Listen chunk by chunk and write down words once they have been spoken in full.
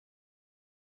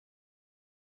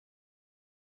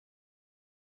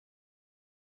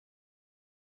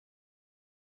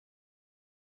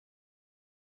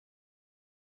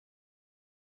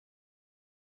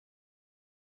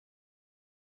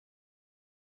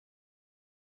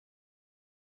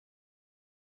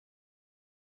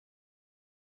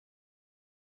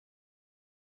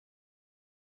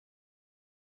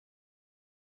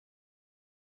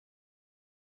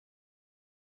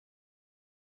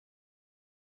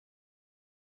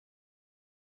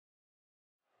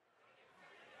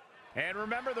And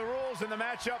remember the rules in the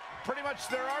matchup. Pretty much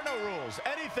there are no rules.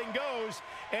 Anything goes,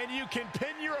 and you can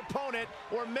pin your opponent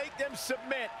or make them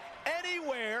submit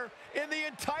anywhere in the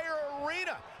entire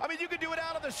arena. I mean, you can do it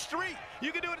out on the street.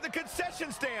 You can do it at the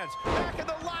concession stands, back in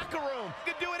the locker room.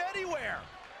 You can do it anywhere.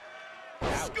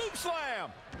 Ouch. Scoop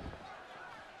slam.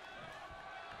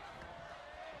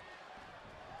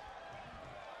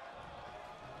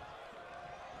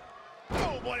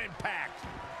 Oh, what impact.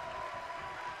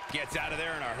 Gets out of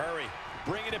there in a hurry.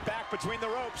 Bringing it back between the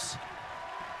ropes.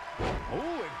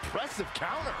 Oh, impressive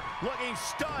counter. Looking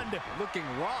stunned. Looking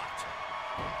rocked.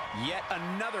 Yet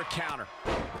another counter.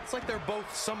 It's like they're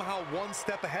both somehow one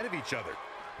step ahead of each other.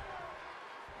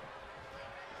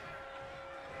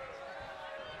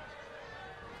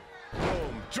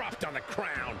 Boom. Dropped on the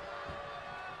crown.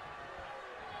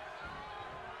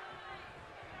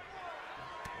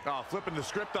 Oh, flipping the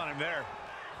script on him there.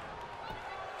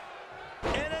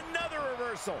 And another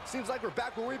reversal. Seems like we're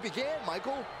back where we began,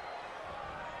 Michael.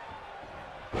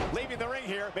 Leaving the ring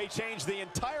here may change the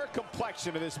entire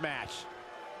complexion of this match.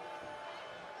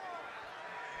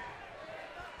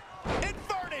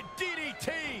 Inverted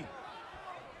DDT.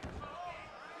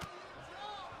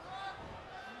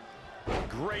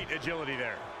 Great agility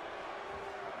there.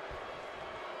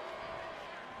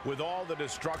 With all the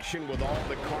destruction, with all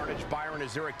the carnage, Byron,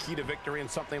 is there a key to victory in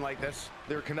something like this?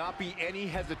 There cannot be any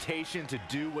hesitation to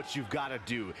do what you've got to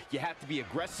do. You have to be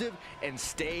aggressive and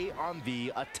stay on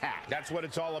the attack. That's what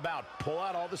it's all about. Pull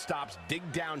out all the stops, dig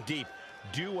down deep,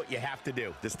 do what you have to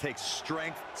do. This takes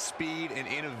strength, speed, and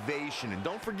innovation. And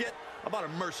don't forget about a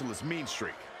merciless mean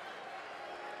streak.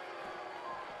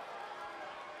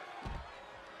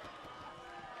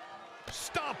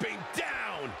 Stomping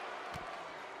down.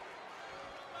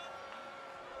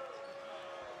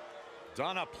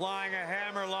 Done applying a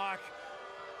hammerlock.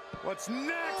 What's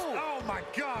next? Oh my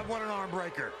God, what an arm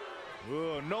breaker.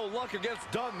 Ooh, no luck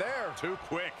against Dunn there. Too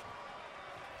quick.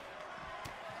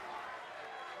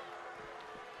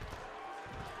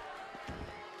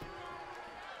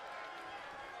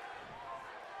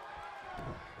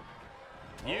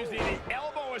 Using the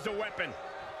elbow as a weapon.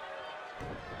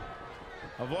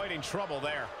 Avoiding trouble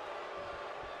there.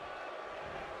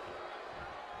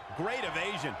 Great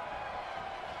evasion.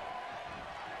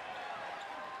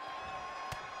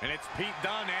 And it's Pete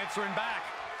Dunne answering back.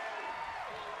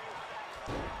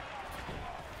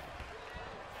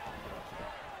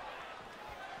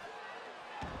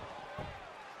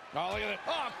 Oh, look at it.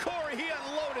 Oh, Corey, he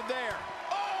unloaded there.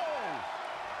 Oh!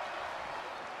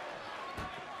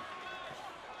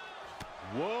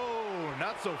 Whoa,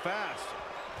 not so fast.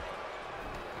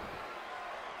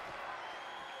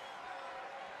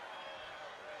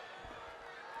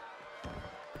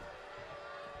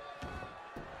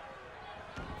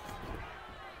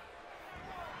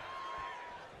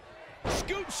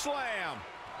 Scoop slam.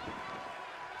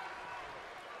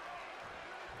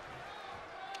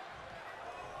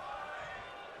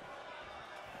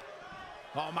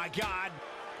 Oh, my God.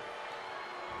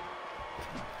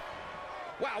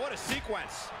 Wow, what a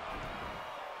sequence.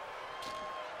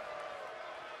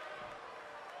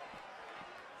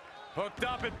 Hooked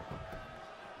up and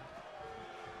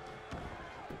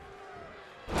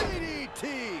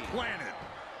DDT. planted.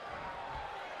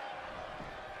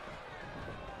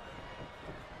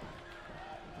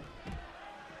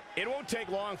 It won't take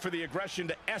long for the aggression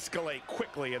to escalate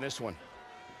quickly in this one.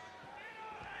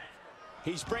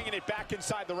 He's bringing it back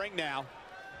inside the ring now.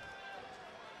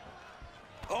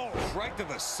 Oh, right to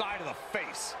the side of the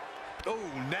face. Oh,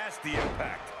 nasty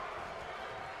impact.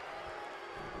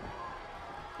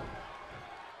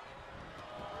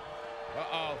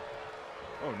 Uh-oh.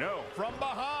 Oh, no. From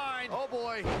behind. Oh,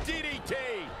 boy. DDT.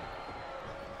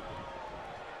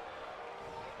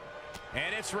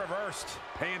 And it's reversed.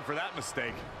 Paying for that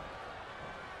mistake.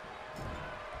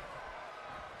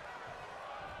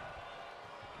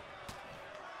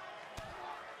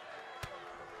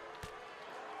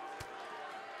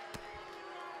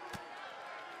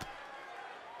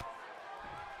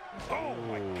 Oh,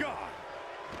 my God.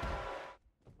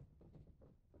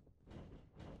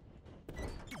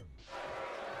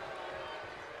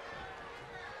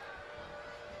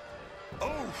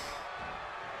 Oh.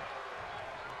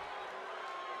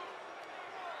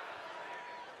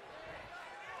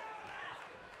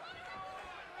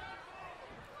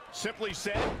 Simply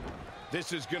said,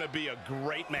 this is going to be a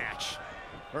great match.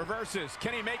 Reverses.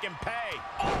 Can he make him pay?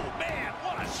 Oh, man,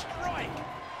 what a strike.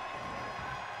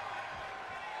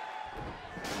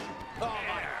 Oh,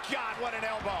 my God, what an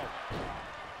elbow.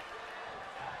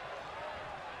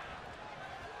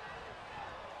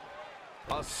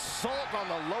 Assault on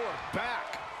the lower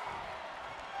back.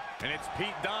 And it's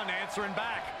Pete Dunne answering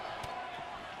back.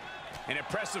 An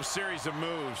impressive series of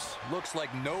moves. Looks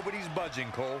like nobody's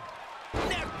budging, Cole.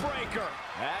 Neck breaker.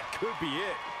 That could be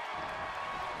it.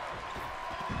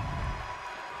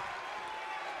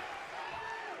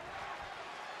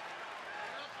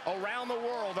 Around the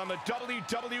world on the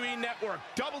WWE Network,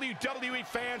 WWE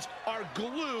fans are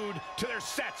glued to their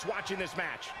sets watching this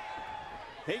match.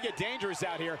 They get dangerous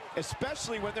out here,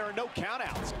 especially when there are no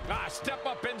countouts. Step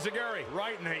up Enziguri.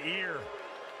 Right in the ear.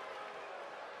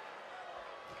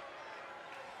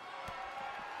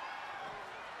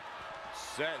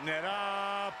 Setting it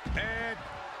up, and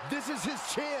This is his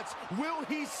chance. Will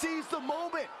he seize the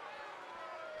moment?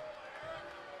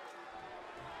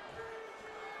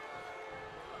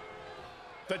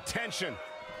 The tension,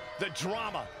 the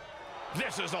drama.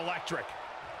 This is electric.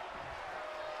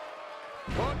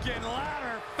 hook and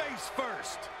ladder face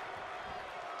first.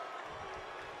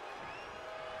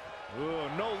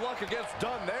 Ooh, no luck against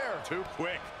Dunne there. Too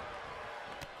quick.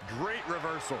 Great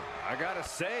reversal. I gotta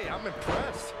say, I'm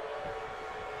impressed.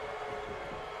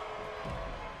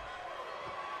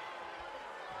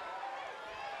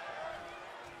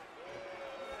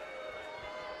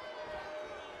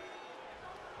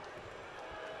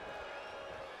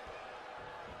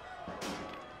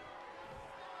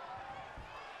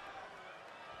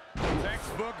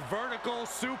 Textbook vertical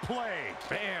suplex.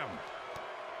 Bam.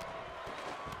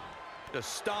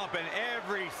 Just stomping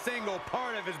every single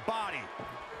part of his body.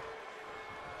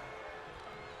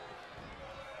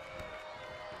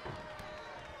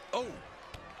 Oh.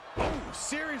 Oh,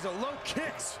 series of low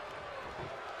kicks.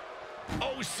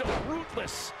 Oh, so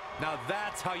ruthless. Now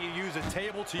that's how you use a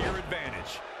table to your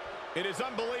advantage. It is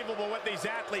unbelievable what these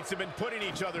athletes have been putting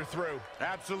each other through.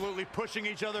 Absolutely pushing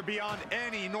each other beyond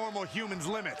any normal human's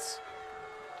limits.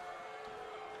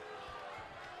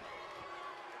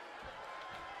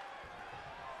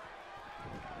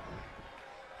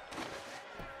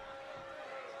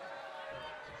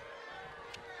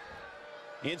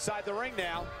 Inside the ring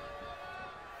now.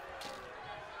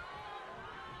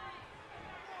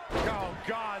 Oh,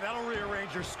 God, that'll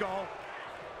rearrange your skull.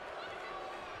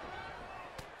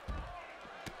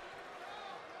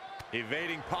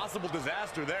 Evading possible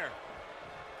disaster there.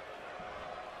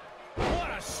 What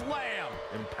a slam.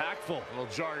 Impactful. It'll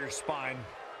jar your spine.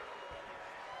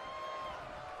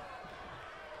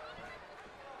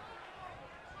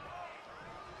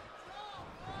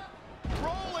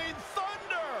 Rolling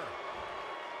thunder.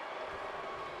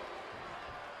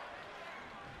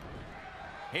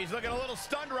 He's looking a little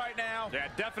stunned right now. Yeah,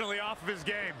 definitely off of his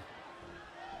game.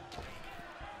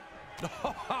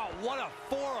 Oh, what a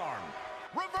forearm.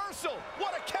 Reversal.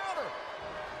 What a counter.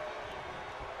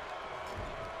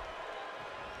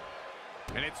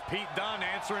 And it's Pete Dunne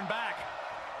answering back.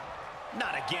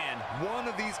 Not again. One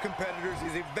of these competitors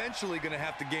is eventually going to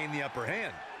have to gain the upper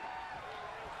hand.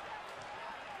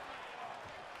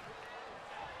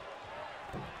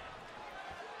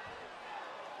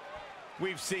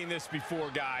 We've seen this before,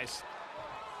 guys.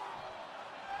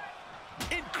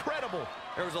 Incredible.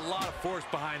 There was a lot of force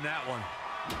behind that one.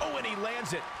 Oh, and he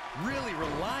lands it. Really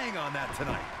relying on that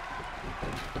tonight.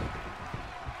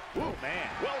 Whoa, man,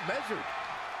 well measured.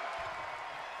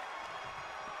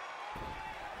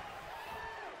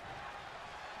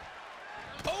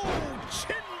 Oh,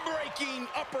 chin-breaking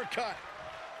uppercut.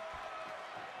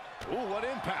 Ooh, what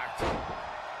impact.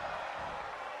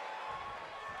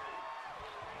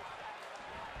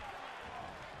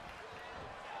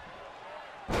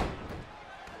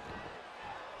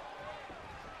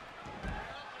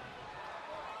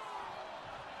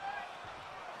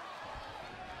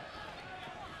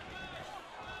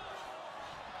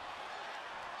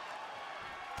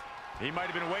 He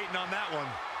might have been waiting on that one.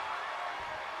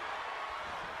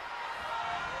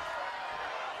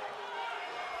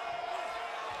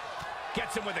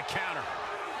 Gets him with a counter.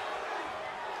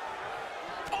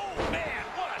 Oh, man,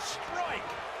 what a strike.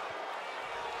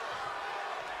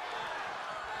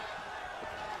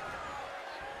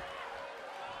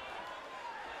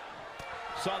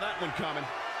 Saw that one coming.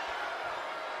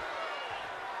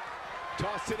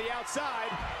 Toss to the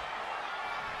outside.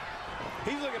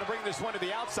 He's looking to bring this one to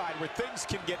the outside where things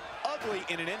can get ugly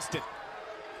in an instant.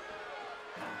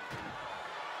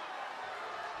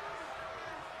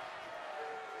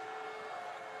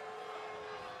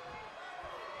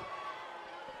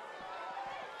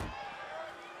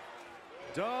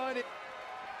 Done it.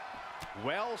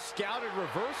 Well scouted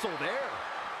reversal there.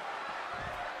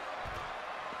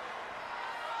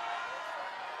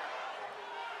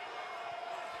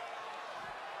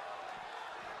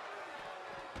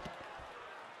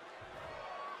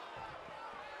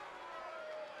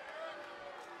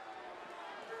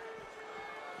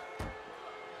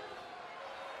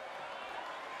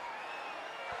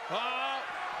 Oh,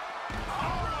 the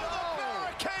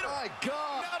barricade! My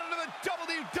God! Out into the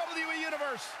WWE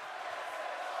Universe.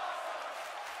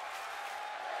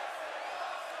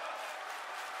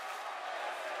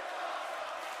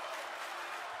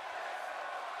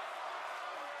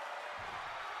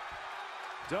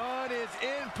 Dunn is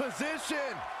in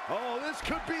position. Oh, this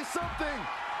could be something.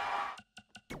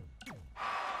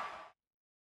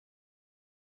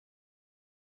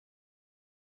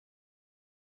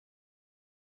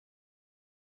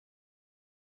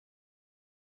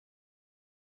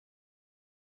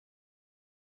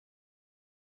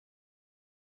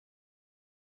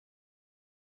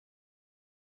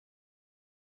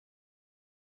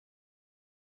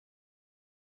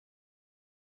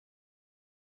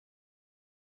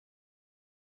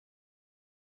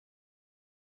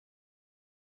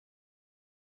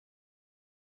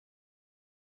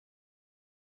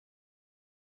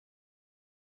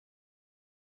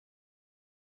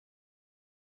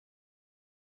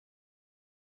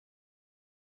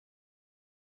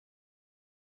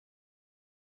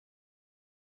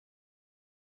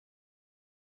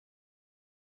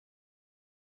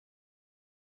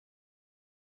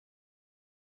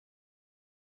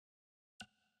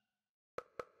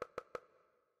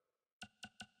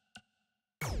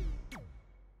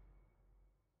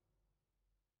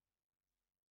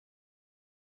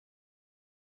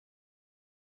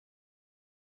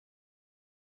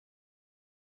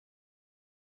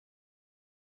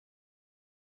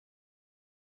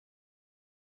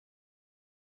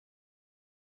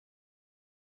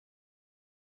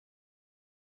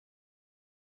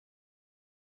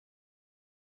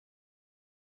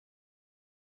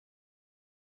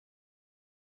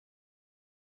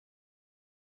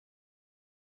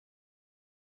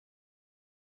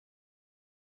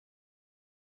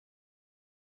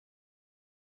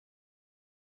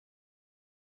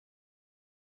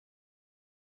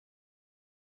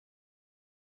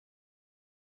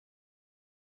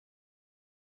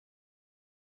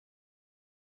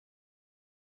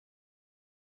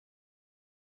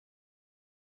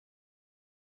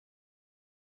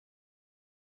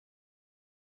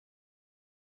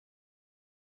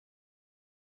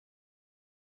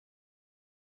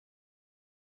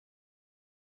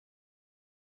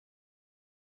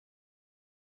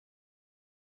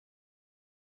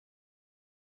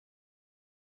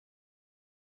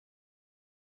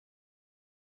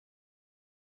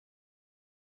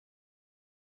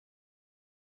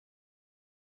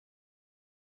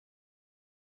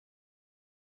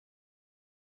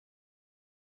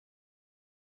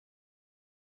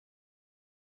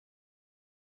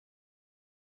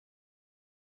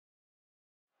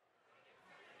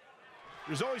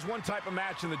 There's always one type of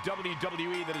match in the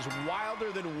WWE that is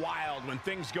wilder than wild when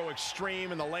things go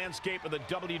extreme and the landscape of the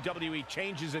WWE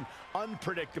changes in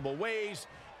unpredictable ways.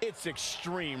 It's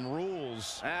Extreme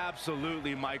Rules.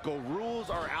 Absolutely, Michael. Rules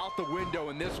are out the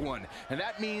window in this one, and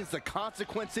that means the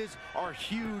consequences are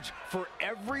huge for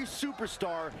every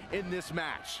superstar in this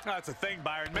match. That's the thing,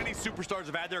 Byron. Many superstars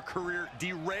have had their career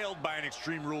derailed by an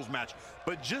Extreme Rules match,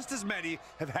 but just as many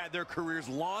have had their careers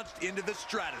launched into the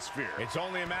stratosphere. It's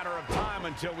only a matter of time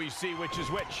until we see which is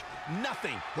which.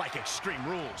 Nothing like Extreme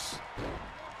Rules.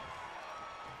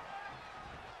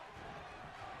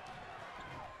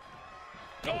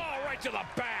 Oh, right to the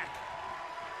back.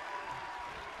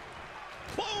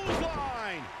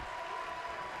 Clothesline.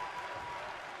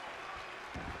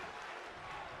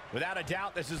 Without a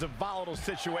doubt, this is a volatile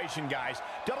situation, guys.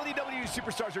 WWE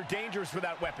superstars are dangerous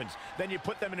without weapons. Then you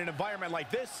put them in an environment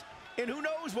like this, and who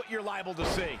knows what you're liable to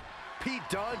see. Pete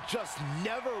Dunne just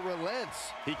never relents.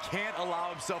 He can't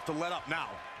allow himself to let up now.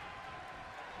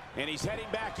 And he's heading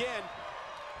back in.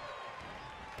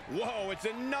 Whoa, it's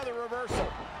another reversal.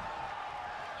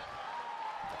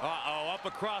 Uh-oh, up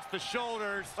across the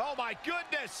shoulders. Oh, my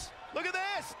goodness. Look at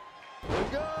this. Here he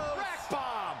goes. Rack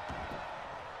bomb.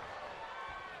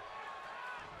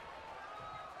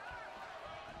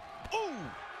 Ooh.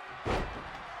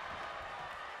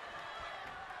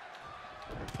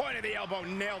 Point of the elbow,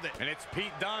 nailed it. And it's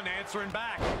Pete Dunne answering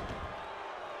back.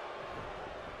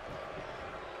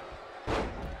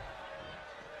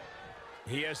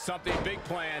 He has something big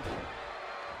planned.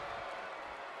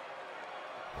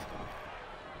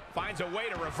 Finds a way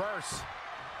to reverse.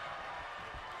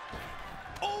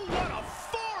 Oh, what a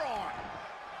forearm!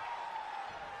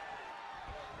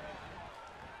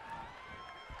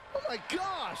 Oh my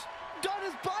gosh! Dunne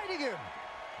is biting him!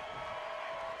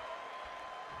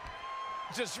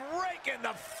 Just rake in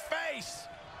the face!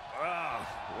 Ah,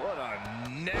 what a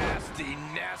nasty,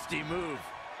 nasty move.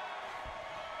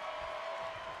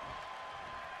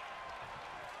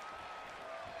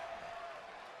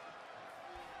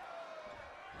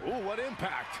 Ooh, what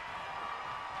impact.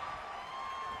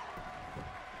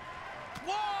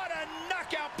 What a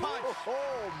knockout punch!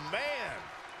 Oh, man.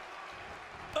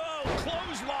 Oh,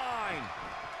 clothesline!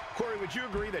 Corey, would you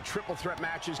agree that triple threat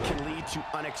matches can lead to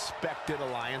unexpected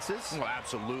alliances? Well,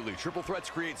 absolutely. Triple threats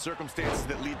create circumstances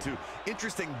that lead to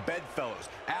interesting bedfellows,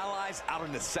 allies out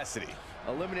of necessity.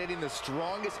 Eliminating the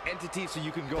strongest entity so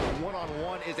you can go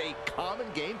one-on-one is a common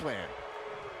game plan.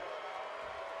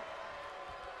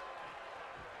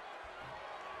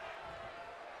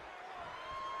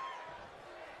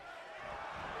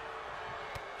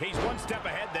 He's one step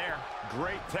ahead there.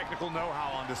 Great technical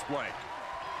know-how on display.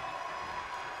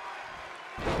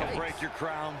 Nice. Break your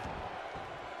crown.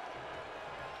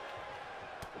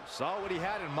 Saw what he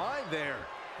had in mind there.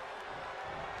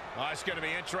 Oh, it's going to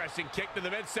be interesting. Kick to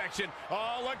the midsection.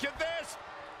 Oh, look at this.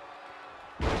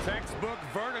 Textbook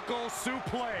vertical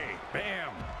suplex. Bam.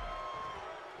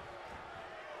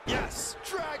 Yes.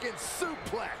 Dragon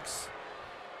suplex.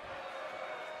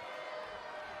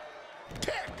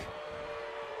 Kick.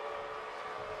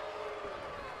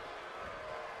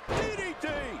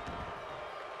 DDT.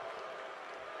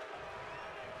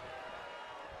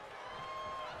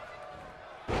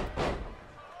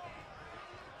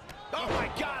 Oh,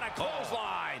 my God, a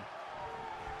clothesline.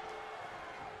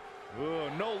 Ooh,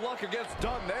 no luck against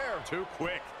Dunn there. Too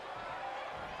quick.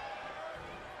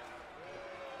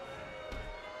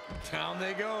 Down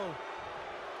they go.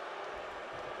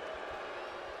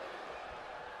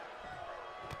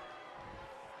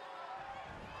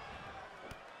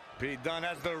 Pete Dunne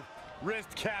has the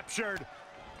wrist captured.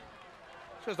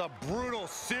 Just a brutal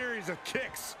series of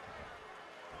kicks.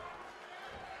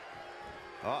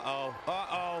 Uh-oh,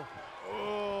 uh-oh.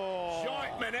 Oh.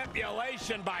 Joint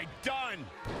manipulation by Dunn.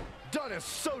 Dunn is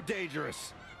so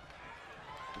dangerous.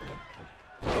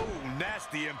 Oh,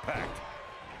 nasty impact.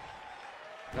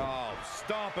 Oh,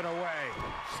 stomping away.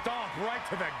 Stomp right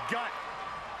to the gut.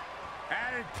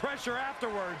 Added pressure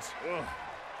afterwards. Ugh.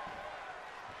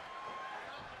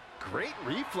 Great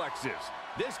reflexes.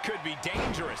 This could be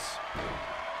dangerous.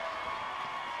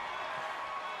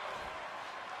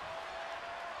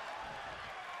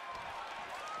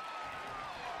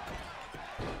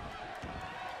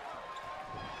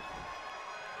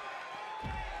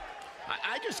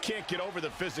 I just can't get over the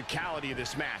physicality of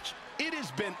this match. It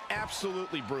has been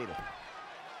absolutely brutal.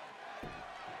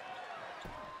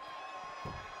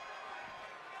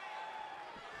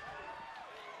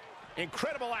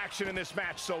 Incredible action in this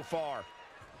match so far.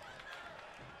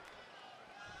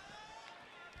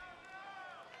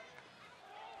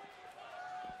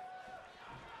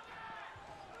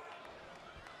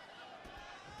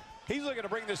 He's looking to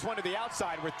bring this one to the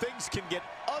outside where things can get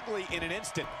ugly in an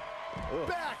instant. Ugh.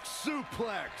 Back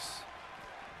suplex.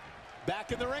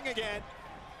 Back in the ring again.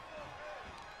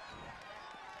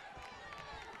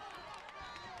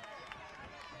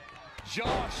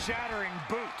 Jaw-shattering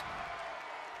boot.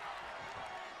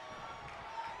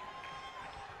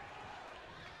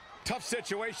 Tough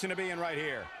situation to be in right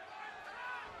here.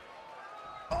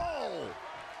 Oh!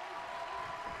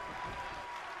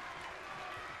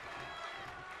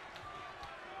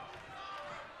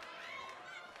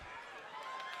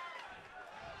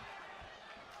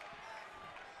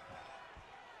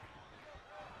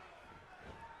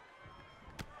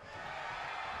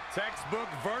 Textbook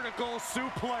vertical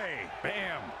suplex.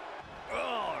 Bam.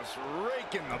 Oh, it's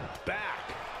raking the back.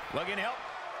 Looking to help.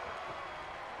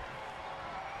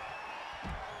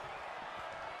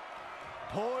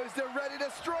 Poised and ready to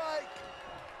strike.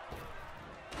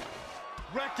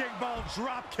 Wrecking ball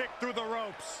drop kick through the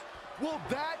ropes. Will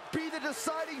that be the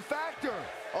deciding factor?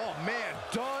 Oh, man,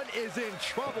 Dunn is in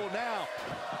trouble now.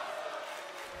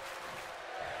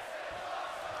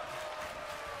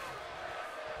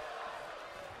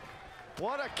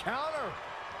 What a counter.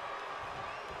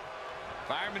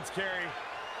 Fireman's carry.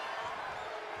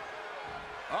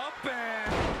 Up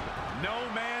and no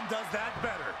man does that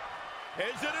better.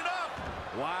 Is it enough?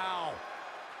 Wow.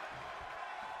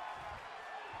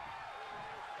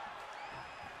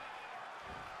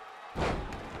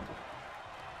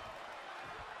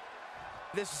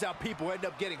 This is how people end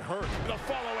up getting hurt. The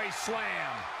follow-away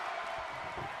slam.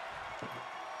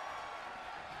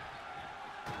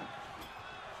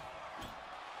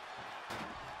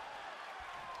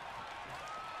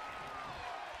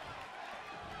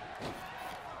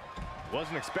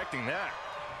 Wasn't expecting that.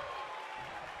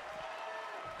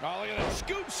 Oh, look at that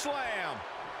scoop slam.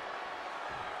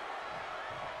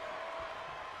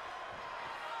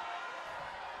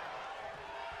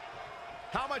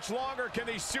 How much longer can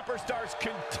these superstars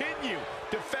continue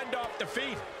to fend off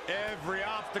defeat? Every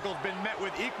obstacle's been met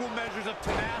with equal measures of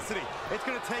tenacity. It's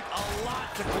going to take a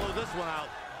lot to close this one out.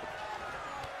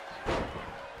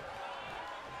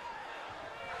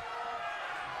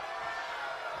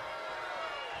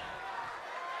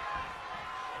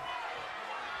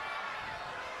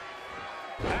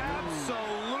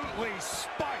 Absolutely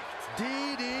spiked.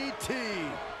 DDT.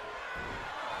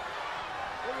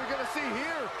 What are we going to see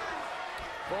here?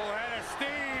 Full head of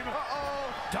steam.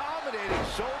 Uh-oh. Dominating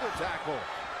shoulder tackle.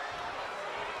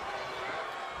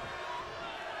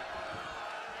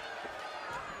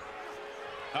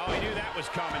 Oh, he knew that was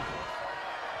coming.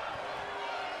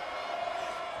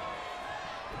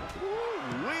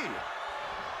 Woo-wee.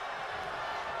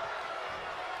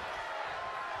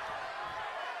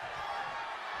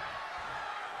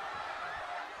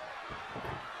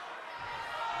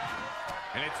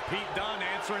 And it's Pete Dunne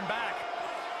answering back.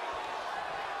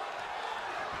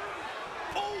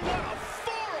 Oh, what a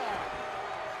forearm!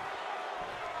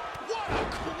 What a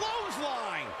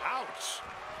clothesline! Ouch.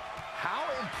 How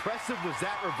impressive was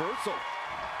that reversal?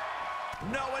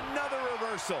 No, another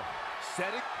reversal.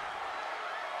 Setting.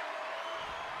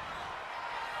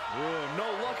 Ooh, no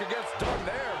luck against Dunne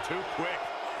there. Too quick.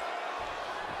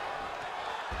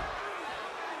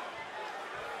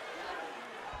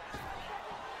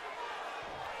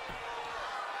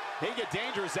 They get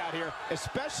dangerous out here,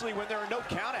 especially when there are no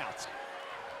countouts.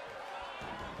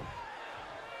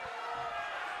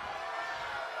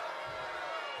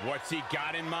 What's he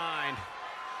got in mind?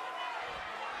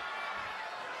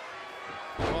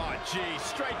 Oh, geez,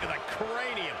 straight to the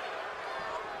cranium.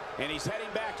 And he's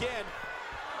heading back in.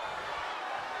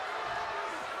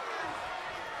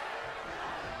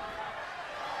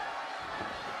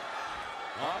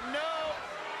 Oh,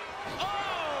 no!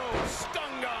 Oh,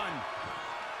 stun gun!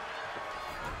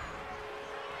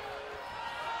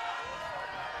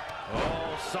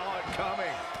 Oh, saw it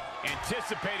coming.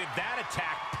 Anticipated that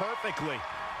attack perfectly.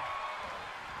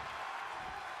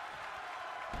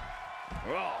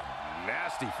 Oh,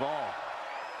 nasty fall.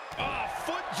 Oh,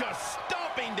 foot just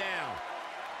stomping down.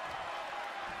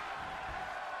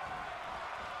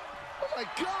 Oh my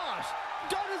gosh!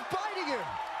 Dunne is biting him!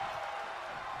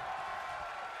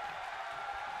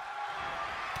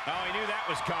 Oh, he knew that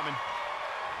was coming.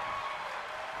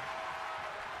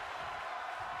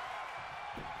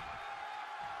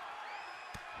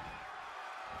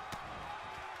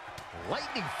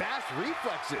 Lightning fast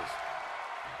reflexes.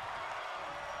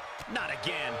 Not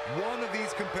again. One of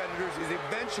these competitors is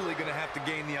eventually going to have to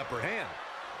gain the upper hand.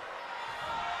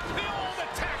 The old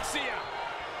ataxia.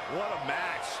 What a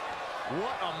match.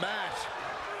 What a match.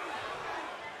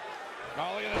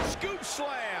 Oh, look at the scoop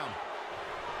slam.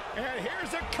 And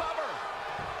here's a cover.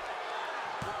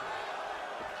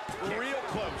 Real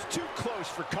close, too close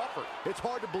for comfort. It's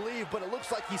hard to believe, but it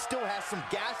looks like he still has some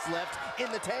gas left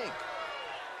in the tank.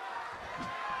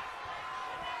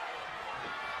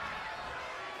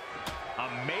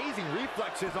 Amazing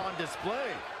reflexes on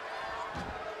display.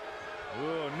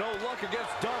 Ooh, no luck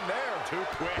against Dunne there. Too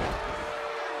quick.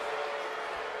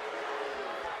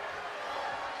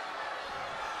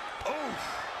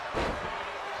 Oof.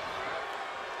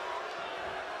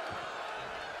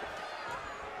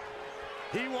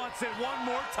 He wants it one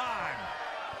more time.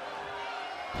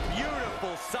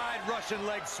 Beautiful side Russian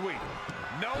leg sweep.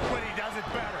 Nobody does it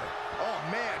better. Oh,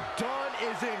 man, Dunne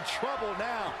is in trouble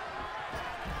now.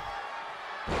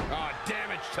 Oh,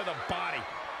 damage to the body.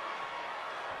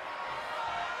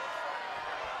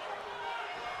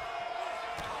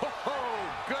 Oh,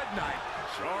 good night.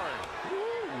 Sorry.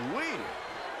 Woo-wee.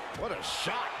 What a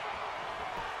shot.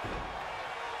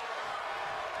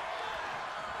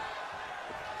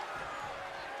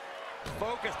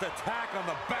 Focused attack on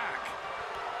the back.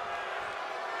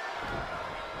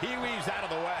 He weaves out of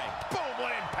the way. Boom,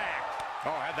 what impact.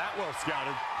 Oh, had that well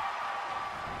scouted.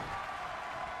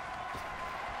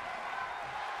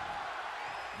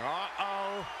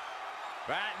 Uh-oh.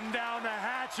 Batten down the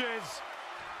hatches.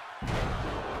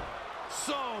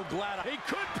 So glad He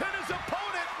could pin his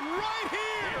opponent right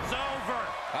here. it's over.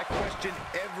 I question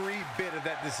every bit of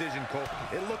that decision, Cole.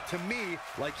 It looked to me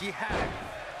like he had it.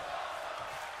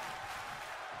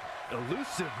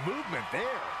 Elusive movement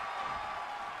there.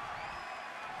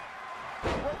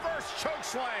 Reverse choke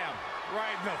slam.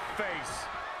 Right in the face.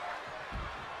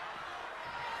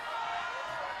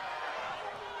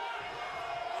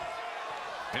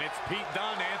 And it's Pete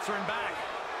Dunne answering back.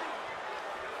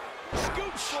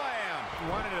 Scoop slam.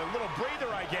 Wanted a little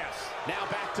breather, I guess. Now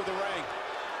back to the ring.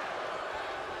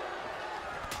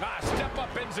 Ah, step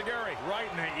up Enziguri. Right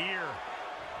in the ear.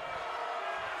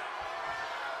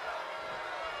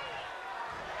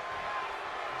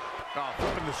 Oh,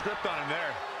 flipping the script on him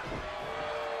there.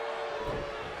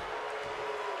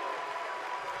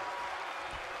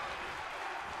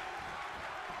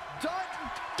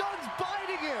 Dunn's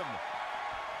biting him.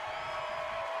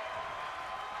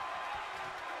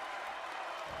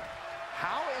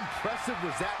 How impressive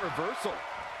was that reversal?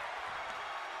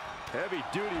 Heavy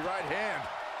duty right hand.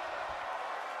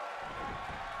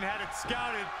 Had it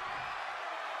scouted.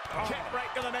 Oh. Kick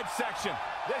right to the midsection.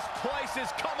 This place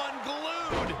has come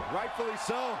unglued. Rightfully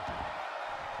so.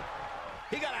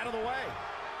 He got out of the way.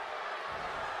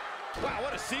 Wow,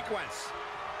 what a sequence.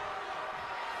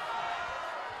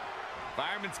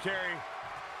 Fireman's carry.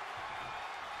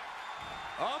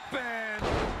 Up and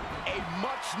a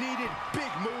much-needed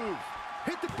big move.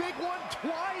 Hit the big one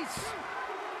twice.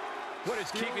 What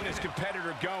is keeping this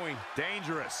competitor going?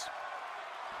 Dangerous.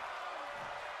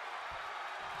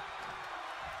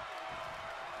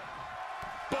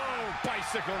 Boom!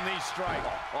 Bicycle knee strike.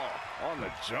 Oh, on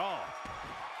the jaw.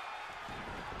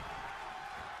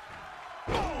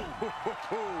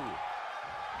 Oh!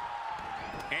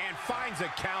 And finds a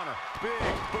counter. Big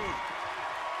boot.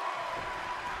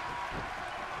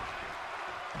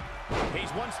 He's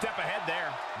one step ahead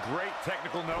there. Great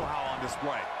technical know-how on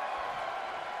display.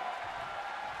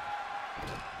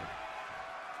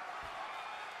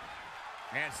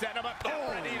 And setting him up.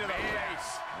 Oh, knee to the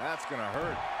face. That's gonna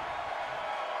hurt.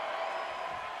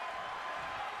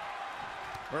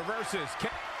 Reverses.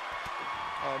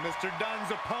 Oh, Mr.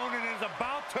 Dunn's opponent is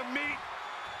about to meet.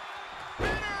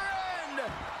 Bitter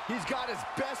end! He's got his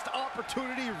best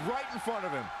opportunity right in front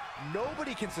of him.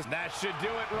 Nobody can sustain. That should do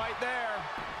it right there.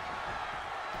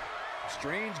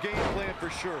 Strange game plan for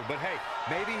sure, but hey,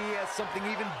 maybe he has something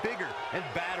even bigger and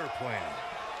badder planned.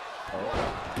 What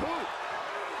a boot!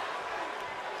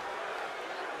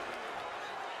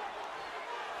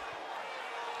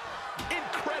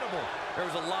 Incredible. There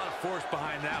was a lot of force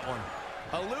behind that one.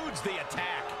 Eludes the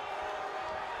attack.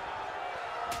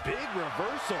 Big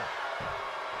reversal.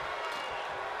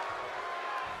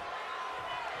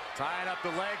 Tying up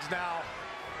the legs now.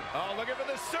 Oh, looking for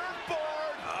the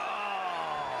surfboard. Oh.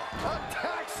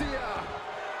 Ataxia.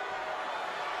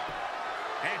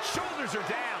 And shoulders are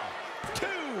down.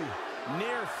 Two.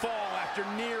 Near fall after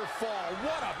near fall.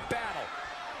 What a battle.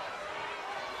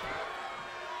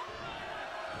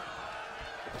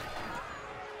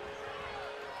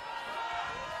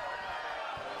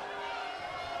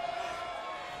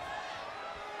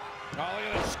 Oh,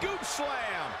 look at the scoop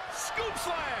slam. Scoop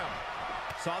slam.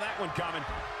 Saw that one coming.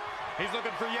 He's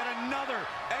looking for yet another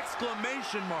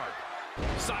exclamation mark.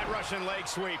 Side Russian leg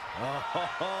sweep.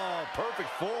 Oh, perfect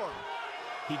form.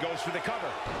 He goes for the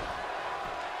cover.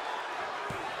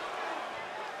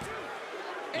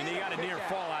 And he got a near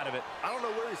fall out of it. I don't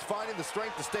know where he's finding the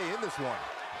strength to stay in this one.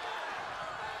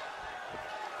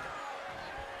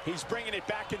 He's bringing it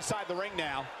back inside the ring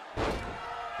now.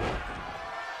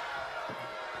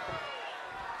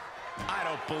 I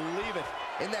don't believe it.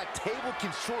 And that table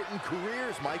can shorten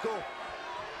careers, Michael.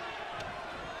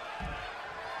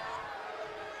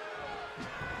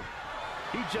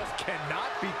 He just cannot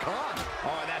be caught.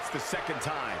 Oh, and that's the second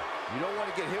time. You don't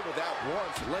want to get hit with that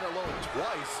once, let alone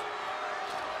twice.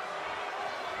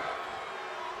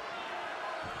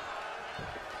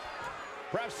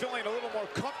 Perhaps feeling a little more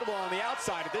comfortable on the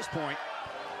outside at this point.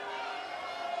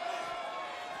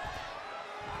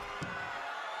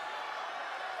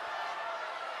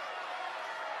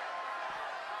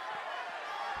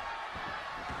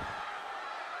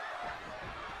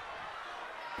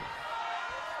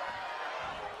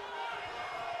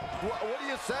 What do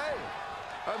you say?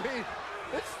 I mean,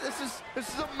 this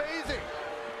is amazing.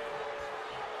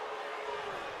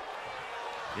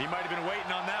 He might have been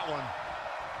waiting on that one.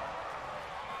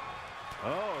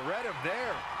 Oh, read him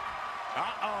there.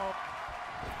 Uh-oh.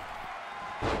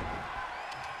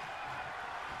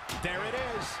 There it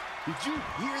is. Did you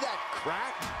hear that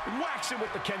crack? Whacks him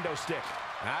with the kendo stick.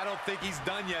 I don't think he's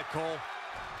done yet, Cole.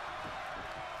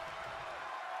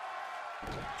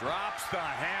 Drops the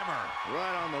hammer.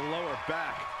 Right on the lower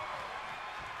back.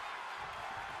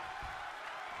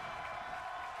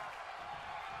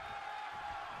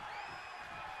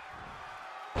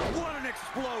 What an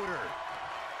exploder.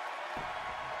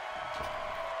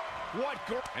 What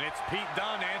go- And it's Pete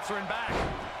Dunne answering back.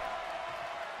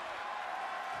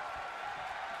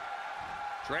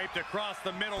 Draped across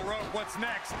the middle rope. What's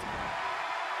next?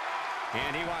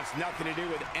 And he wants nothing to do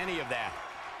with any of that.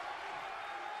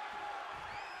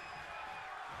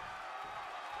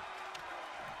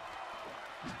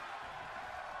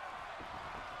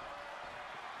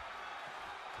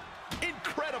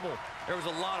 Incredible. There was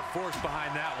a lot of force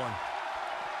behind that one.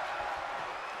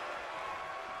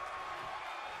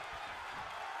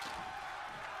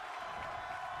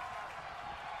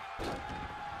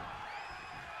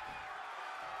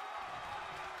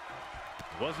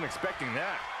 Wasn't expecting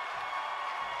that.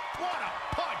 What a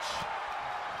punch!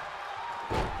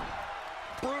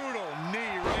 Brutal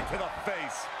knee right to the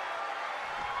face.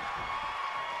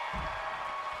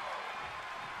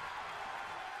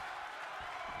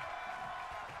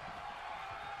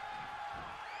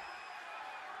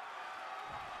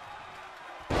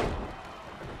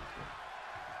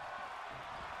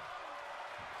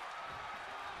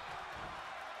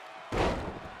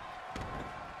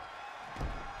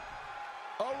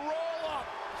 A roll-up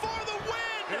for the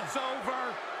win! It's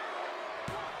over.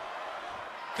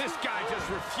 This guy just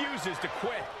refuses to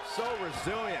quit. So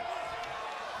resilient.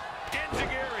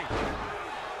 Enziguri.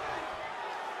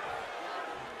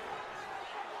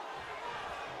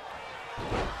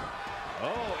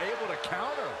 Oh, able to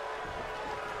counter.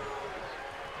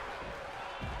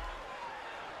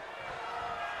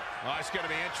 Oh, it's going to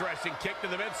be interesting. Kick to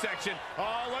the midsection.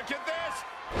 Oh, look at this.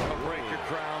 A breaker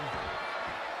crown.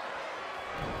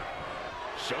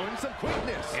 Showing some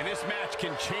quickness. And this match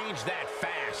can change that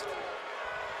fast.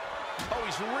 Oh,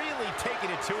 he's really taking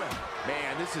it to him.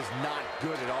 Man, this is not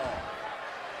good at all.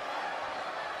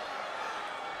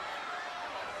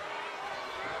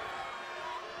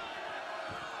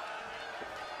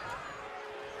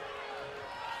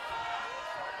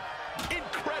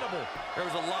 Incredible. There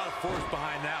was a lot of force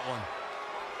behind that one.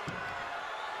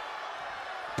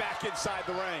 Back inside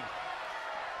the ring.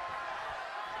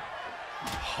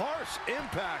 Harsh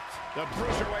impact. The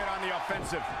Bruiserweight on the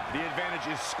offensive. The advantage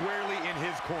is squarely in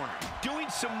his corner. Doing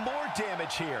some more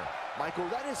damage here. Michael,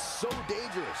 that is so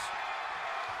dangerous.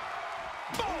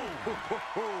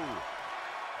 Boom!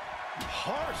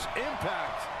 Harsh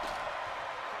impact.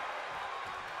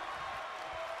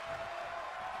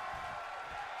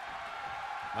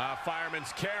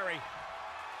 Fireman's carry.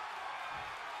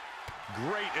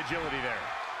 Great agility there.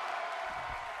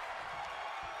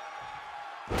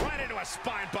 Right into a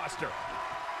spine buster.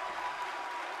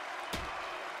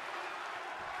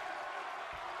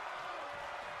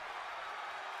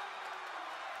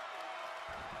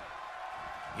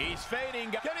 He's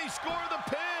fading. Can he score the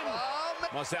pin?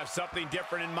 Must have something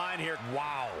different in mind here.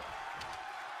 Wow.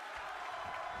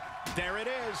 There it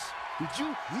is. Did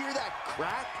you hear that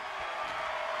crack?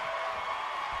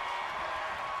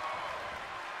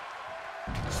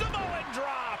 Samoan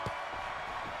drop.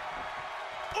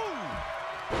 Ooh.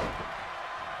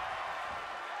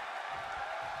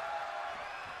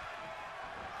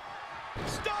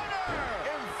 Stunner.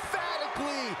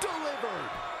 Emphatically delivered.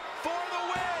 For the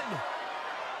win.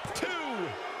 2.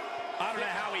 I don't know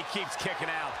how he keeps kicking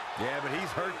out. Yeah, but he's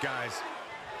hurt, guys.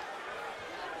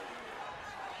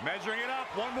 Measuring it up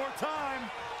one more time.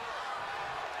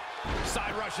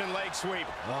 Side Russian leg sweep.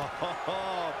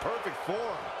 Oh, perfect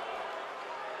form.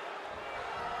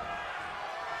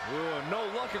 Ooh, no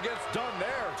luck against Dunn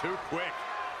there. Too quick.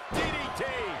 DDT.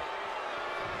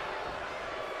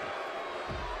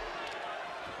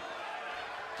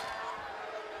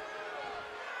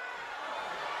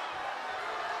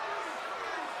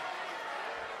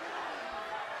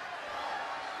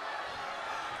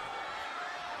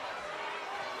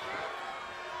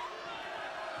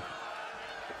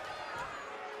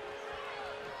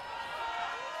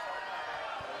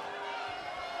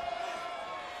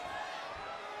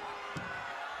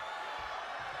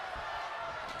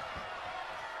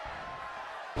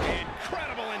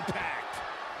 Incredible impact.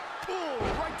 Ooh,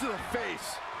 right to the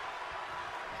face.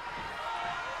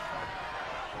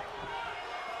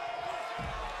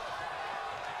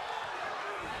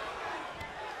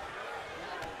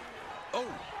 Oh,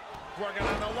 working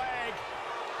on the leg.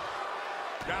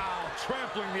 Now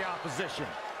trampling the opposition.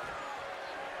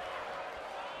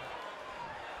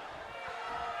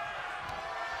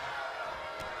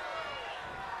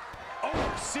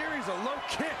 Oh, a series of low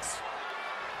kicks.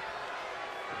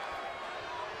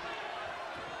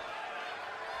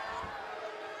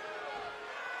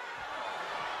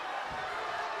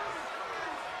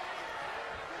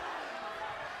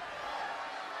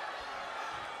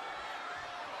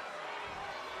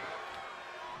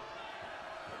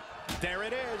 There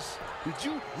it is. Did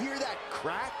you hear that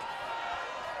crack?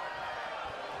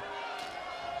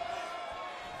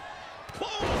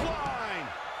 Clothesline.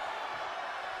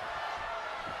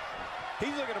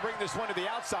 He's looking to bring this one to the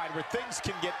outside where things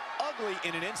can get ugly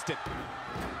in an instant.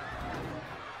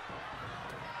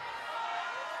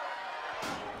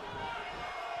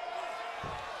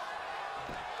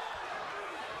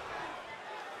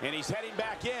 And he's heading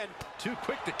back in. Too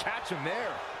quick to catch him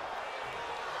there.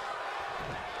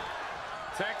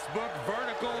 Textbook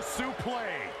vertical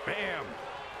suplex. Bam.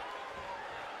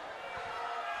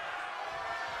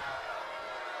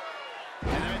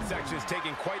 midsection is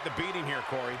taking quite the beating here,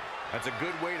 Corey. That's a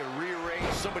good way to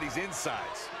rearrange somebody's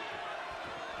insides.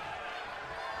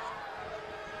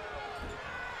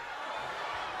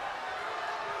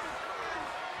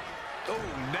 Oh,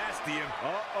 nasty.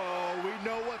 Uh-oh, we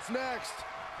know what's next.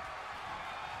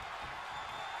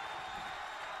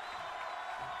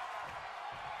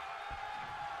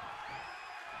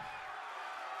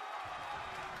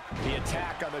 The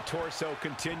attack on the torso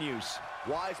continues.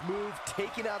 Wise move,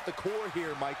 taking out the core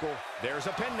here, Michael. There's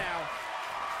a pin now.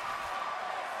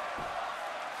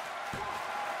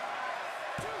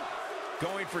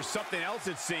 Going for something else,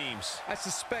 it seems. I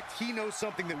suspect he knows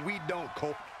something that we don't,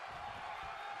 Cole.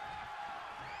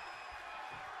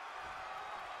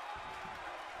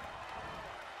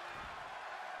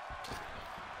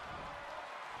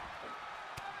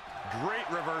 Great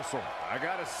reversal. I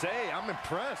gotta say, I'm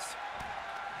impressed.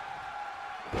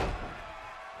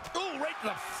 Ooh, right to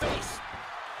the face.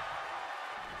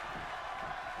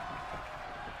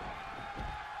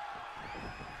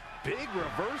 Big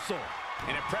reversal.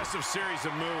 An impressive series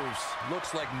of moves.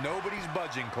 Looks like nobody's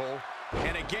budging, Cole.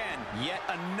 And again, yet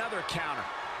another counter.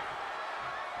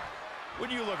 When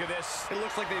you look at this, It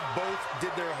looks like they both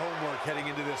did their homework heading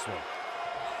into this one.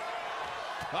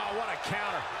 oh, what a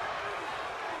counter.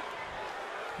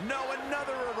 No,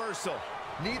 another reversal.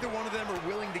 Neither one of them are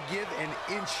willing to give an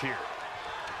inch here.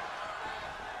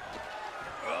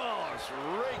 Oh, it's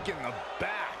raking the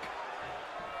back.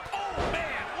 Oh,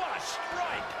 man, what a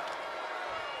strike.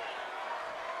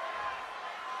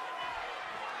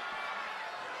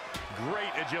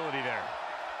 Great agility there.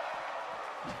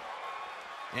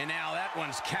 And now that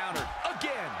one's countered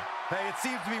again. Hey, it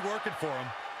seems to be working for him.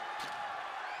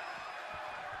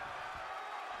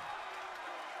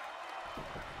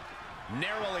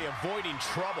 Narrowly avoiding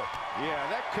trouble. Yeah,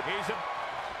 that could...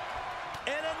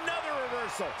 And another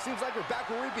reversal. Seems like we're back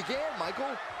where we began,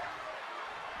 Michael.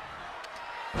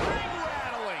 Ring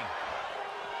rattling.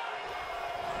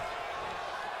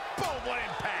 Boom, what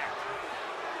impact.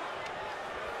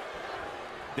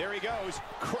 There he goes,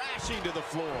 crashing to the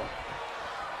floor.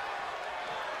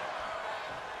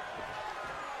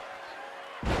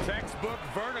 Textbook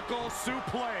vertical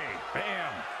suplex.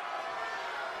 Bam.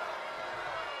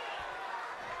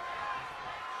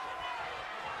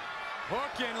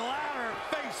 Hook and ladder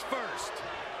face first.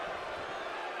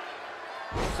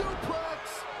 Suplex.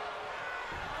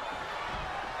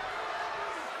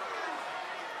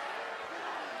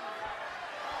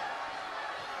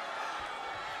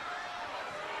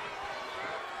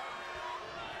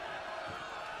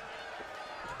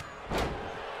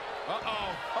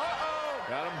 Uh-oh. Uh-oh.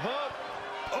 Got him hooked.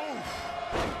 Oof.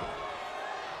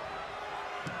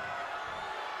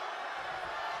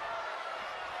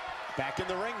 Back in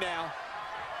the ring now.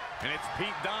 And it's Pete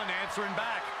Dunne answering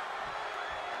back.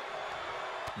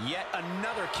 Yet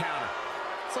another counter.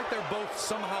 It's like they're both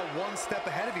somehow one step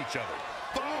ahead of each other.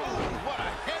 Boom, what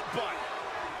a headbutt.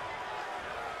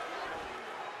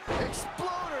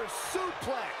 Exploder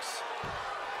suplex.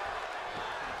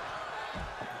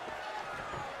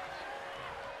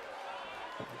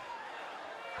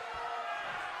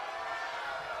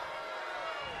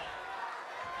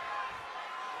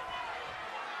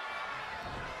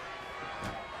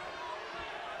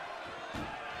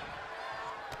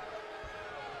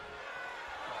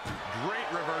 Great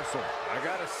reversal. I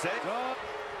gotta say. Oh,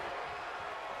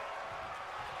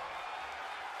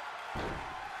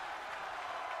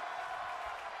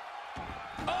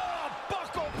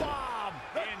 buckle bomb.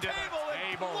 The Into the table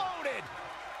exploded.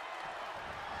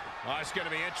 Oh, it's going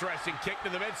to be interesting. Kick to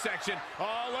the midsection.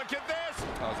 Oh, look at this.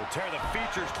 Oh, so tear the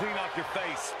features clean off your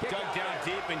face. Dug down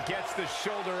deep and gets the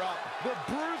shoulder up. The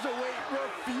bruiserweight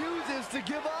refuses to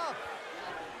give up.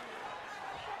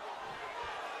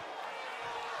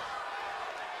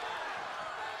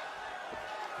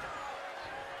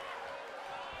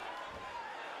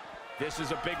 This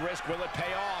is a big risk. Will it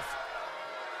pay off?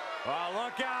 Oh,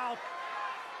 look out.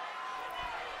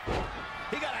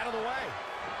 He got out of the way.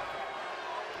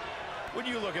 When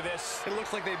you look at this, It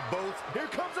looks like they both. Here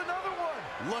comes another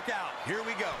one. Look out. Here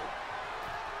we go.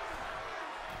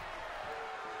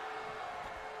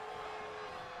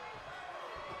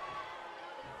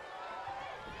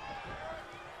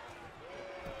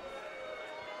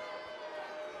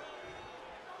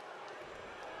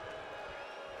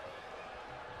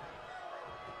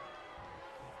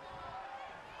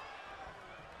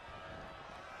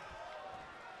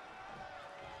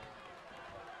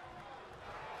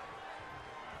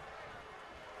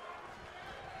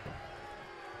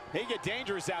 They get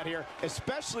dangerous out here,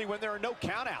 especially when there are no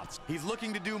countouts. He's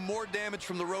looking to do more damage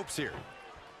from the ropes here.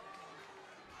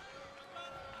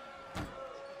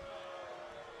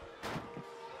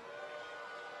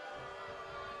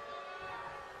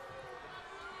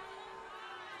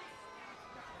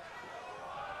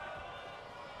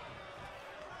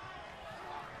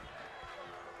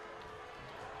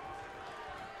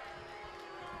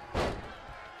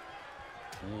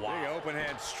 Wow. Big open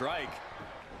hand strike.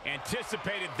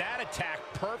 Anticipated that attack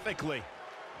perfectly.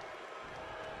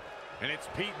 And it's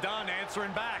Pete Dunne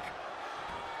answering back.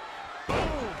 Boom!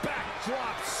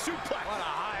 Backdrop suplex. What a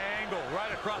high angle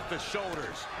right across the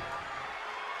shoulders.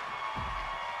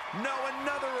 No,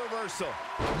 another reversal.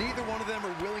 Neither one of them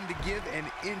are willing to give an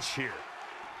inch here.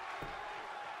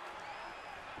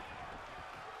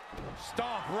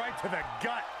 Stomp right to the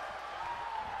gut.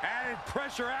 Added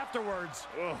pressure afterwards.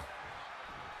 Ugh.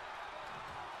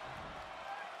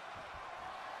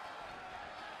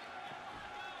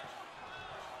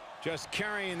 Just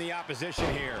carrying the opposition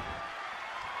here.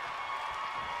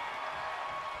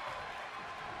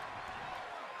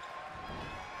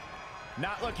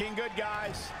 Not looking good,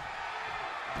 guys.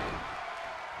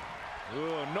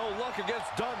 Ooh, no luck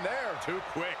against Dunne there. Too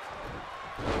quick.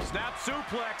 Snap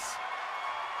suplex.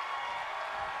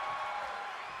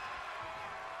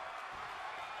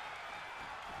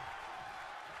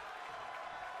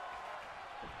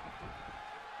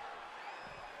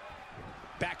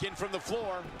 Back in from the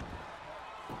floor.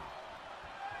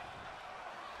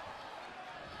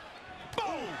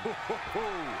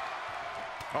 Boom!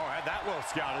 Oh, had that well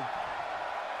scouted.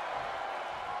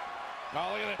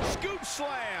 Oh, look at that. Scoop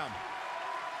slam.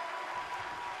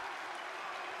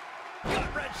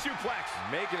 Gut wrench suplex.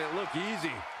 Making it look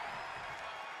easy.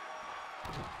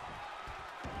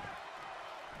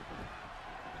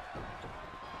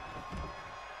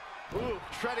 Ooh,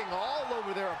 treading all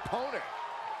over their opponent.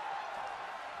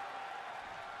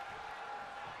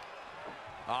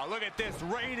 Oh, look at this,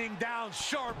 raining down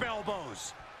sharp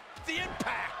elbows. The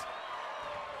impact.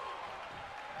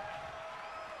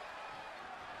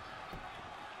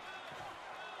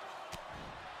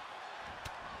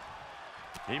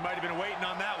 He might have been waiting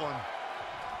on that one.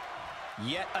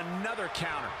 Yet another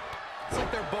counter. It's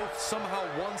like they're both somehow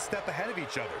one step ahead of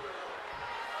each other.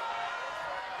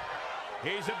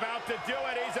 He's about to do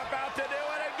it. He's about to do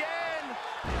it again.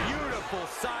 Beautiful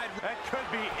side. That could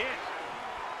be it.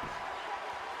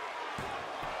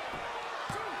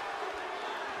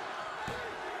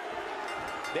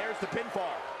 There's the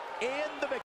pinfall and the victory.